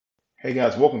Hey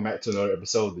guys, welcome back to another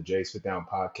episode of the Jay Spit Down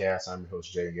Podcast. I'm your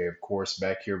host Jay Gay, of course,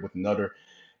 back here with another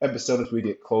episode as we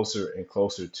get closer and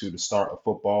closer to the start of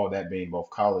football, that being both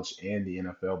college and the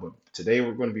NFL. But today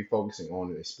we're going to be focusing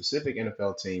on a specific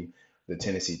NFL team, the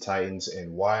Tennessee Titans,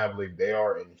 and why I believe they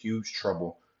are in huge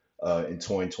trouble in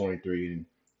 2023 and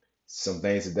some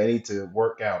things that they need to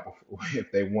work out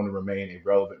if they want to remain a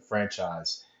relevant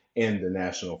franchise in the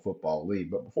National Football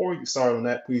League. But before we get started on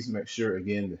that, please make sure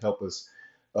again to help us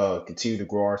continue to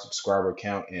grow our subscriber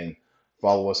count and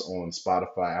follow us on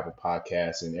Spotify, Apple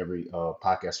Podcasts, and every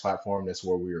podcast platform. That's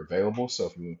where we are available. So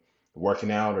if you're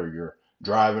working out or you're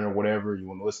driving or whatever, you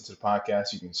want to listen to the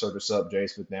podcast, you can search us up,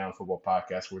 Jay's Put Down Football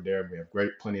Podcast. We're there. We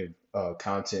have plenty of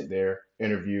content there,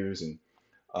 interviews and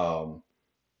um,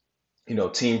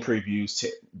 team previews,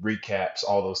 recaps,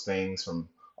 all those things from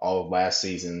all of last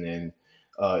season, and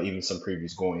even some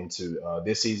previews going into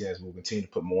this season as we'll continue to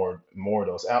put more of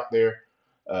those out there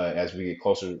as we get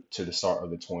closer to the start of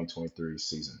the 2023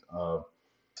 season.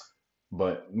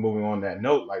 But moving on that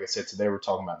note, like I said, today we're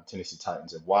talking about the Tennessee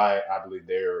Titans and why I believe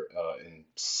they're in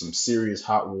some serious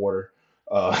hot water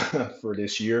for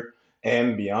this year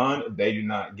and beyond. They do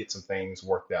not get some things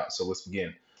worked out. So let's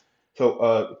begin. So,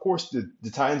 of course,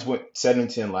 the Titans went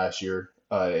 7-10 last year,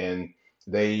 and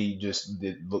they just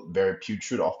did look very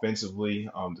putrid offensively.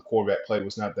 The quarterback play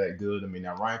was not that good. I mean,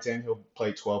 now Ryan Tannehill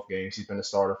played 12 games. He's been a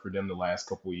starter for them the last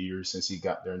couple of years since he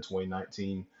got there in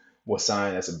 2019. Was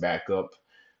signed as a backup,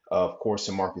 of course,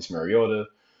 to Marcus Mariota,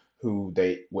 who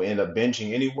they would end up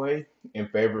benching anyway in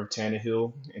favor of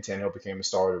Tannehill, and Tannehill became a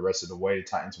starter the rest of the way. The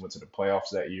Titans went to the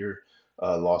playoffs that year,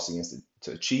 lost against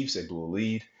the Chiefs. They blew a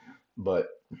lead, but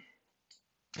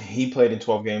he played in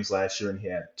 12 games last year and he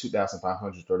had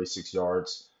 2,536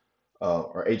 yards,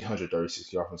 or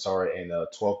 836 yards, I'm sorry, and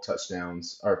 12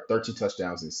 touchdowns, or 13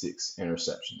 touchdowns and six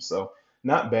interceptions. So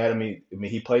not bad. I mean,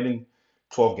 he played in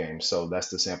 12 games, so that's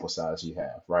the sample size you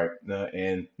have, right?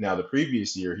 And now the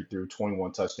previous year, he threw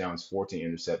 21 touchdowns, 14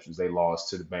 interceptions. They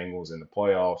lost to the Bengals in the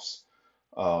playoffs.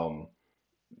 Um,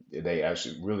 they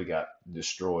actually really got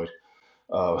destroyed.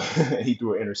 He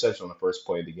threw an interception on the first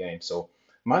play of the game. So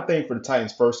my thing for the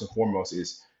Titans first and foremost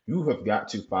is you have got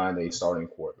to find a starting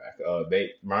quarterback.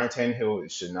 Ryan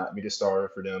Tannehill should not be the starter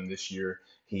for them this year.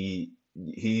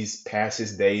 He's past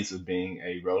his days of being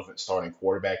a relevant starting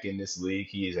quarterback in this league.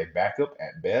 He is a backup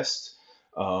at best,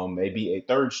 maybe a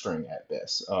third string at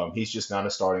best. He's just not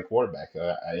a starting quarterback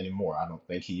anymore. I don't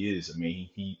think he is. I mean,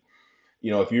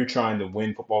 if you're trying to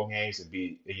win football games and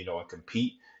and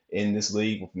compete in this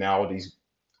league with now these,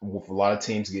 with a lot of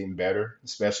teams getting better,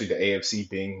 especially the AFC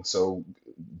being so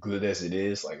good as it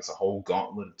is, like it's a whole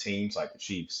gauntlet of teams like the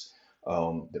Chiefs,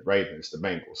 the Ravens, the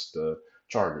Bengals, the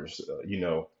Chargers,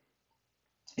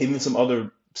 even some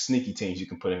other sneaky teams you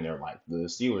can put in there like the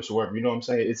Steelers, whoever. You know what I'm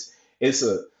saying? It's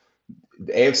a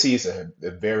the AFC is a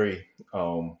very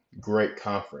great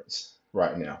conference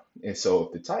right now. And so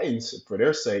if the Titans, for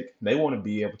their sake, they want to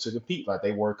be able to compete like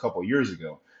they were a couple of years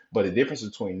ago. But the difference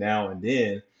between now and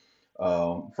then,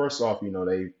 first off,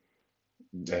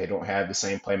 they don't have the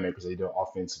same playmakers they do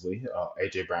offensively.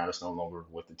 AJ Brown is no longer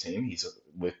with the team. He's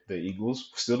with the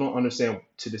Eagles. Still don't understand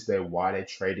to this day why they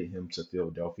traded him to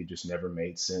Philadelphia. Just never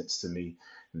made sense to me.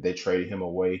 They traded him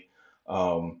away.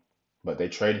 Um, but they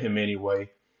traded him anyway.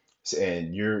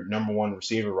 And your number one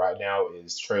receiver right now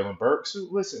is Traylon Burks. Who,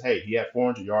 listen, hey, he had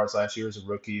 400 yards last year as a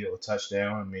rookie, a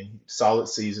touchdown. I mean, solid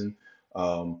season.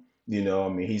 I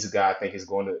mean, he's a guy I think is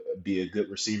going to be a good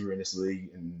receiver in this league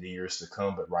in the years to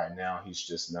come. But right now, he's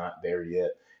just not there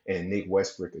yet. And Nick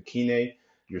Westbrook-Akine,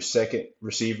 your second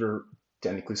receiver,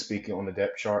 technically speaking, on the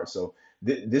depth chart. So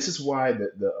this is why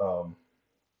the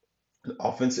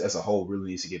offense as a whole really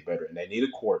needs to get better, and they need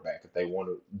a quarterback if they want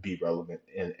to be relevant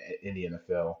in the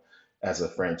NFL as a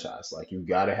franchise. Like you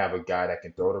got to have a guy that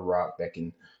can throw the rock, that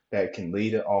can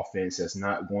lead an offense, that's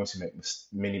not going to make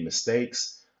many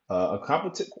mistakes. A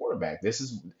competent quarterback. This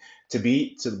is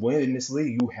to win in this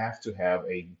league. You have to have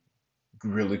a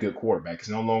really good quarterback. It's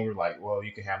no longer like, well,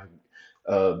 you can have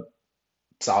a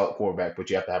solid quarterback, but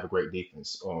you have to have a great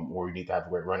defense, or you need to have a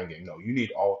great running game. No, you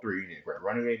need all three. You need a great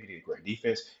running game, you need a great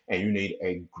defense, and you need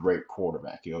a great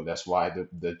quarterback. That's why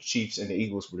the Chiefs and the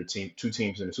Eagles were two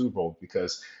teams in the Super Bowl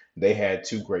because they had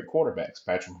two great quarterbacks,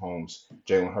 Patrick Mahomes,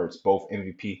 Jalen Hurts, both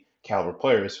MVP caliber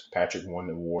players. Patrick won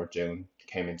the award, Jalen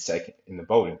came in second in the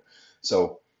voting.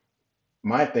 So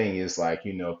my thing is like,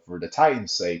 for the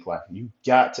Titans' sake, like you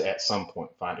got to at some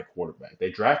point find a quarterback.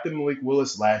 They drafted Malik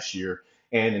Willis last year,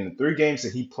 and in the three games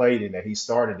that he played in, that he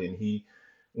started in, he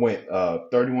went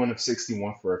 31 of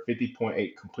 61 for a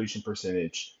 50.8 completion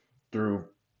percentage through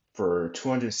for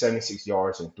 276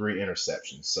 yards and three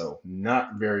interceptions. So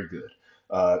not very good.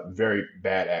 Very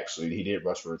bad actually. He did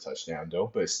rush for a touchdown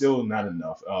though, but still not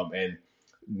enough. And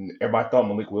everybody thought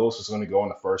Malik Willis was going to go in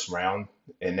the first round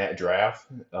in that draft,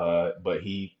 but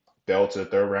he fell to the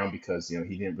third round because he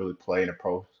didn't really play in a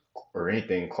pro or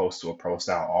anything close to a pro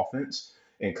style offense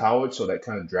in college, so that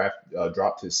kind of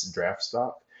dropped his draft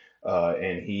stock,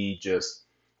 and he just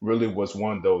really was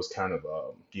one of those kind of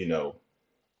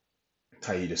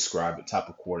how you describe it type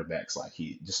of quarterbacks, like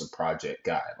he just a project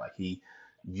guy, like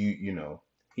you know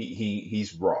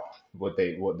he's raw. What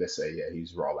they say, yeah,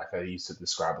 he's raw. Like I used to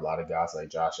describe a lot of guys like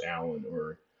Josh Allen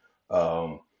or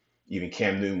um, even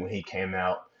Cam Newton when he came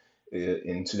out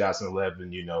in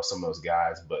 2011. Some of those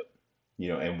guys, but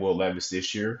and Will Levis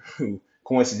this year, who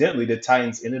coincidentally the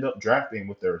Titans ended up drafting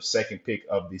with their second pick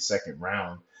of the second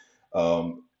round.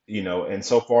 And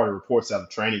so far the reports out of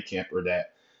training camp are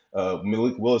that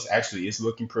Malik Willis actually is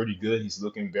looking pretty good. He's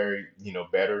looking very,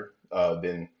 better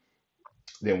than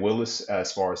Willis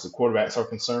as far as the quarterbacks are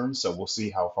concerned. So we'll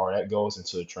see how far that goes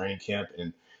into the training camp,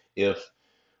 and if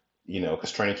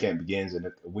because training camp begins in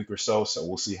a week or so. So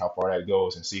we'll see how far that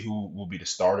goes and see who will be the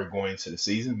starter going into the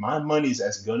season. My money's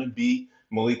that's gonna be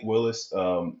Malik Willis.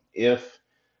 If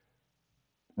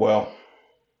well,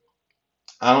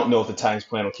 I don't know if the Titans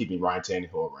plan on keeping Ryan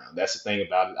Tannehill around. That's the thing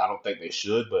about it. I don't think they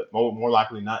should, but more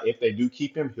likely not. If they do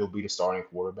keep him, he'll be the starting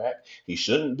quarterback. He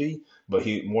shouldn't be, but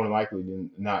he more likely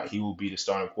than not he will be the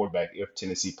starting quarterback if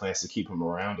Tennessee plans to keep him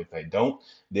around. If they don't,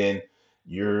 then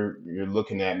you're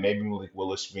looking at maybe Malik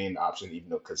Willis being an option, even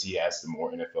though because he has the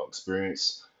more NFL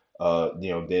experience,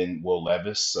 than Will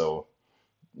Levis. So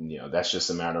that's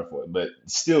just a matter of what. But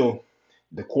still,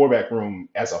 the quarterback room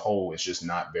as a whole is just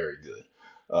not very good.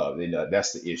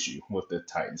 That's the issue with the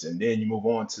Titans. And then you move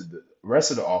on to the rest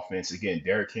of the offense. Again,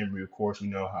 Derrick Henry, of course, we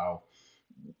know how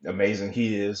amazing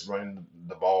he is running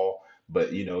the ball.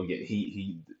 But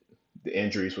he the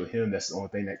injuries with him. That's the only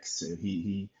thing that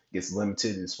he gets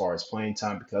limited as far as playing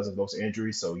time because of those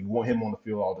injuries. So you want him on the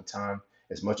field all the time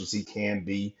as much as he can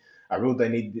be. I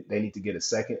really they need to get a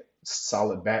second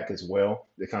solid back as well.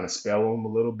 They kind of spell him a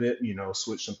little bit,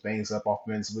 switch some things up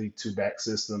offensively, two back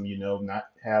system, not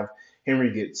have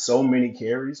Henry get so many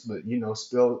carries, but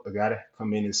spell a guy to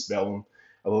come in and spell him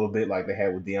a little bit like they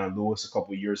had with Deion Lewis a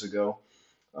couple of years ago.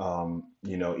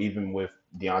 Even with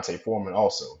Deontay Foreman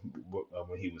also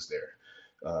when he was there.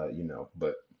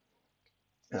 But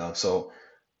so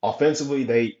offensively,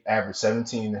 they averaged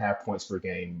 17 and a half points per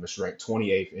game, which ranked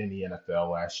 28th in the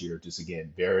NFL last year. Just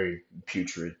again, very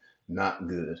putrid, not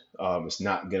good. It's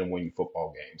not going to win you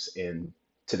football games in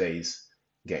today's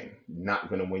game. Not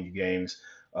going to win you games.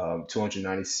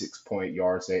 296 point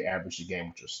yards they averaged a game,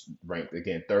 which was ranked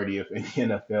again 30th in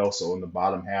the NFL, so in the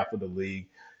bottom half of the league.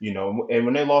 And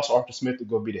when they lost Arthur Smith to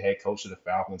go be the head coach of the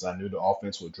Falcons, I knew the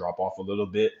offense would drop off a little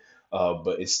bit.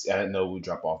 But I didn't know it would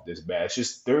drop off this bad. It's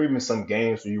just there are even some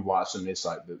games where you watch them, it's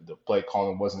like the play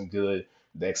calling wasn't good,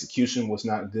 the execution was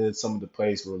not good. Some of the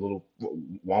plays were a little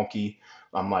wonky.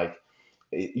 I'm like,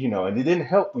 and it didn't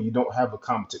help when you don't have a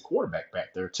competent quarterback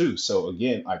back there too. So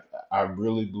again, like I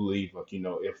really believe, like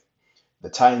if the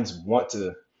Titans want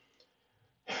to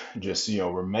just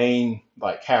remain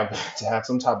like have to have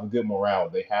some type of good morale.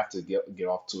 They have to get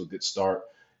off to a good start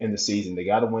in the season. They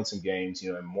got to win some games,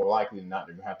 and more likely than not,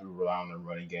 they're gonna have to rely on their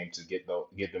running game to get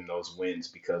them those wins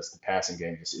because the passing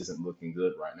game just isn't looking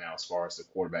good right now as far as the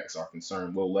quarterbacks are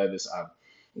concerned. Will Levis, I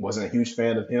wasn't a huge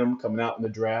fan of him coming out in the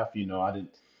draft.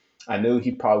 I knew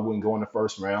he probably wouldn't go in the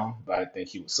first round, but I think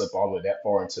he would slip all the way that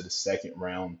far into the second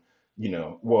round.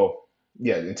 Well,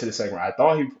 yeah, into the second round. I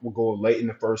thought he would go late in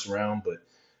the first round, but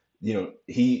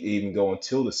he even go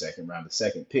until the second round, the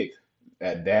second pick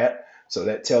at that. So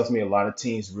that tells me a lot of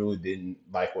teams really didn't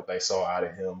like what they saw out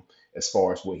of him as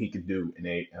far as what he could do in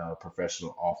a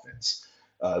professional offense.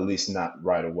 At least not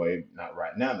right away, not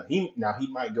right now. Now he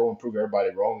might go and prove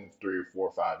everybody wrong in 3 or 4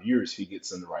 or 5 years if he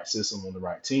gets in the right system on the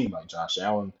right team, like Josh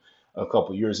Allen a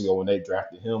couple years ago when they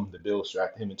drafted him. The Bills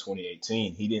drafted him in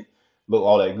 2018. He didn't look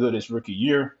all that good his rookie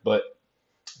year, but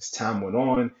as time went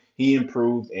on, he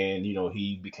improved and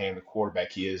he became the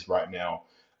quarterback he is right now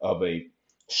of a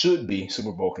should be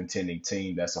Super Bowl contending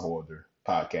team. That's a whole other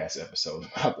podcast episode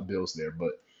about the Bills there.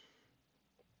 But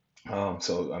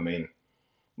so I mean,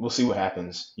 we'll see what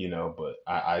happens, but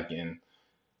I again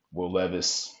Will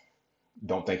Levis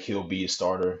don't think he'll be a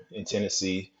starter in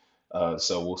Tennessee.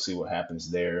 So we'll see what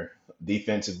happens there.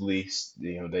 Defensively,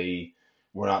 they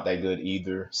were not that good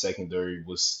either. Secondary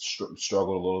was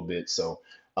struggled a little bit. So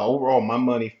overall, my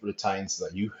money for the Titans,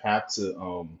 like you have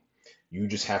to You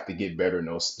just have to get better in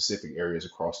those specific areas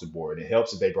across the board. It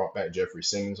helps that they brought back Jeffrey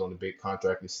Simmons on the big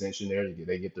contract extension there.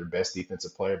 They get their best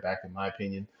defensive player back, in my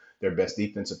opinion, their best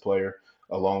defensive player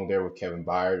along there with Kevin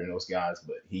Byard and those guys.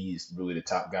 But he's really the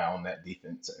top guy on that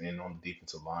defense and on the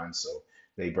defensive line. So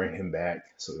they bring him back.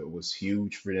 So it was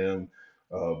huge for them.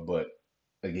 But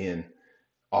again,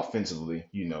 offensively,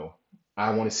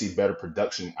 I want to see better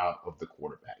production out of the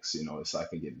quarterbacks. It's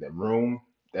like again, that room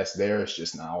that's there, it's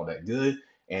just not all that good.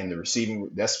 And the receiving,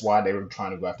 that's why they were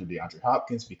trying to go after DeAndre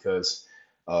Hopkins because,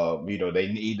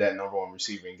 they need that number one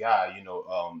receiving guy,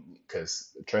 because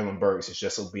Traylon Burks is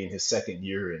just being his second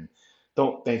year and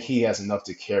don't think he has enough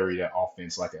to carry that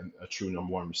offense like a true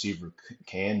number one receiver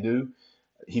can do.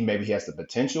 He has the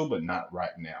potential, but not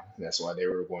right now. That's why they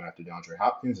were going after DeAndre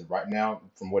Hopkins. And right now,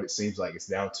 from what it seems like, it's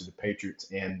down to the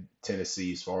Patriots and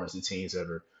Tennessee as far as the teams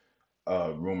that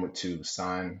are rumored to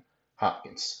sign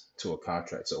Hopkins to a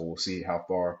contract. So we'll see how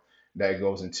far that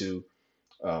goes into.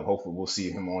 Hopefully, we'll see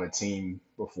him on a team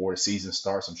before the season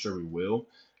starts. I'm sure we will.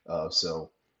 So,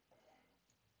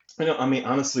 I mean,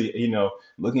 honestly,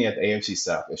 looking at the AFC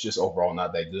South, it's just overall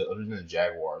not that good, other than the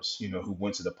Jaguars, who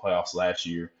went to the playoffs last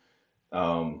year.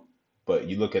 um, but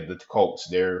you look at the Colts,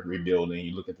 they're rebuilding.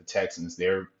 You look at the Texans,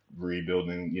 they're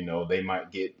rebuilding. They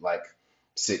might get like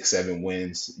 6, 7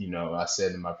 wins. I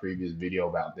said in my previous video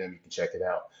about them. You can check it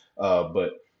out.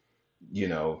 But you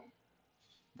know,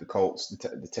 the Colts,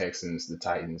 the Texans, the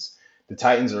Titans. The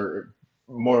Titans are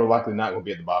more likely not going to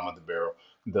be at the bottom of the barrel.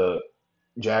 The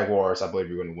Jaguars, I believe,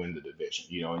 are going to win the division.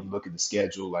 And you look at the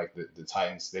schedule, like the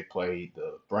Titans, they played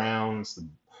the Browns,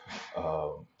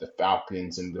 the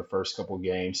Falcons in the first couple of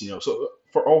games. So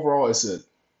for overall,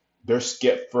 their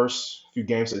first few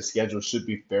games of the schedule should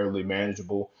be fairly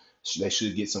manageable. They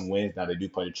should get some wins. Now they do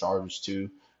play the Chargers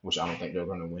too, which I don't think they're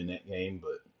going to win that game,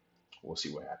 but we'll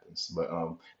see what happens. But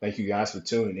thank you guys for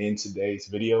tuning in today's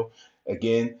video.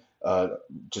 Again,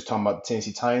 just talking about the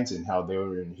Tennessee Titans and how they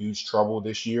were in huge trouble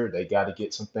this year. They got to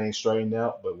get some things straightened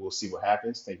out, but we'll see what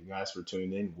happens. Thank you guys for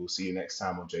tuning in. We'll see you next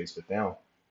time on Jay's Fifth Down.